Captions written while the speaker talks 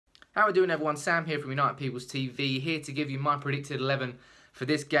How are we doing, everyone? Sam here from United People's TV, here to give you my predicted 11 for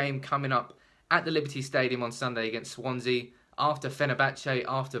this game coming up at the Liberty Stadium on Sunday against Swansea, after Fenerbahce,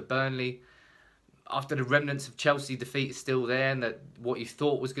 after Burnley, after the remnants of Chelsea defeat is still there, and that what you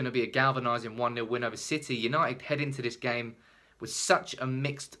thought was going to be a galvanising 1-0 win over City. United head into this game with such a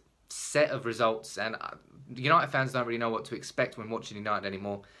mixed set of results, and United fans don't really know what to expect when watching United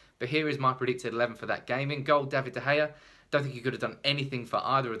anymore. But here is my predicted 11 for that game. In goal, David De Gea. Don't think he could have done anything for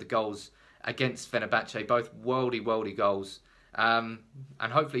either of the goals against Fenerbahce. Both worldy goals. And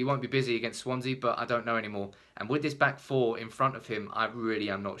hopefully he won't be busy against Swansea, but I don't know anymore. And with this back four in front of him, I really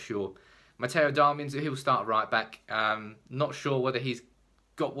am not sure. Matteo Darmian, he'll start right back. Not sure whether he's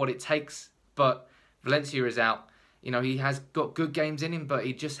got what it takes, but Valencia is out. You know, he has got good games in him, but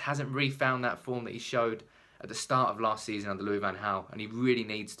he just hasn't really found that form that he showed at the start of last season under Louis van Gaal, and he really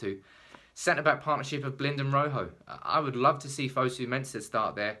needs to. Centre-back partnership of Blind and Rojo. I would love to see Fosu Mensah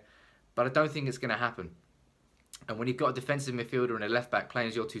start there, but I don't think it's going to happen. And when you've got a defensive midfielder and a left-back playing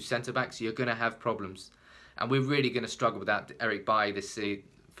as your two centre-backs, you're going to have problems. And we're really going to struggle without Eric Bailly this season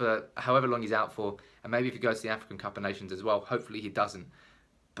for however long he's out for. And maybe if he goes to the African Cup of Nations as well, hopefully he doesn't.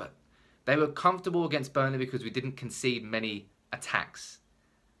 But they were comfortable against Burnley because we didn't concede many attacks.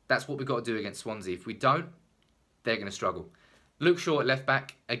 That's what we've got to do against Swansea. If we don't, they're going to struggle. Luke Shaw at left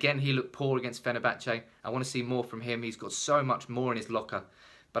back. Again, he looked poor against Fenerbahce. I want to see more from him. He's got so much more in his locker.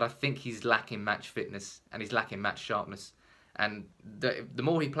 But I think he's lacking match fitness and he's lacking match sharpness. And the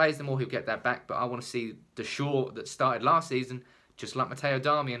more he plays, the more he'll get that back. But I want to see the Shaw that started last season, just like Matteo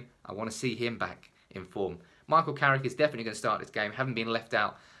Darmian, I want to see him back in form. Michael Carrick is definitely going to start this game, having been left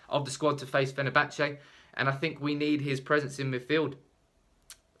out of the squad to face Fenerbahce. And I think we need his presence in midfield.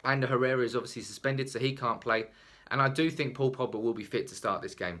 Ander Herrera is obviously suspended, so he can't play. And I do think Paul Pogba will be fit to start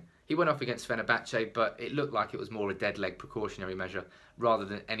this game. He went off against Fenerbahce, but it looked like it was more a dead leg precautionary measure rather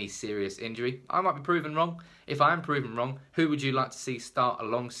than any serious injury. I might be proven wrong. If I am proven wrong, who would you like to see start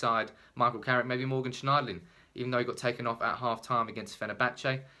alongside Michael Carrick? Maybe Morgan Schneiderlin, even though he got taken off at half-time against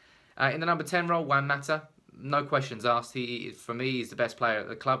Fenerbahce. In the number 10 role, Juan Mata. No questions asked. For me, he's the best player at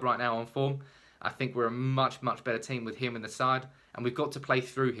the club right now on form. I think we're a much better team with him in the side, and we've got to play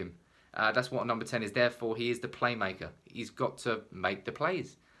through him. That's what number 10 is there for. He is the playmaker. He's got to make the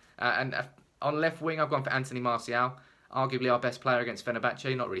plays. And on left wing, I've gone for Anthony Martial. Arguably our best player against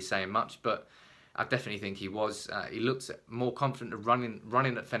Fenerbahce. Not really saying much, but I definitely think he was. He looked more confident of running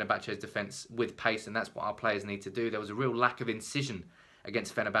at Fenerbahce's defence with pace, and that's what our players need to do. There was a real lack of incision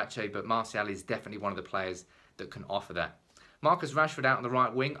against Fenerbahce, but Martial is definitely one of the players that can offer that. Marcus Rashford out on the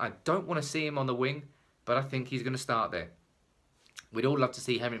right wing. I don't want to see him on the wing, but I think he's going to start there. We'd all love to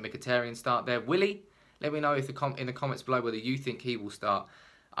see Henrik Mkhitaryan start there. Will he? Let me know if in the comments below whether you think he will start.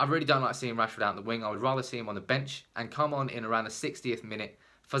 I really don't like seeing Rashford out on the wing. I would rather see him on the bench and come on in around the 60th minute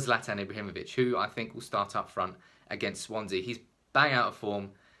for Zlatan Ibrahimovic, who I think will start up front against Swansea. He's bang out of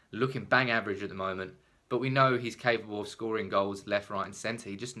form, looking bang average at the moment, but we know he's capable of scoring goals left, right and centre.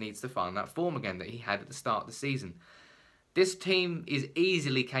 He just needs to find that form again that he had at the start of the season. This team is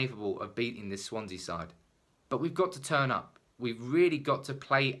easily capable of beating this Swansea side, but we've got to turn up. We've really got to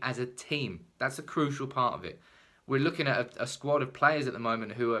play as a team. That's a crucial part of it. We're looking at a squad of players at the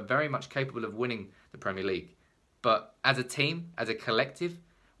moment who are very much capable of winning the Premier League. But as a team, as a collective,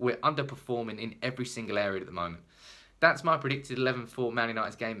 we're underperforming in every single area at the moment. That's my predicted 11 for Man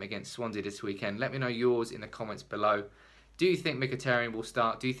United's game against Swansea this weekend. Let me know yours in the comments below. Do you think Mkhitaryan will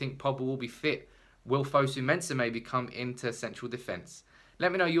start? Do you think Pogba will be fit? Will Fosu Mensah maybe come into central defence?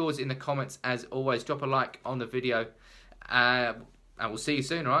 Let me know yours in the comments. As always, drop a like on the video. And we'll see you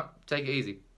soon, alright? Take it easy.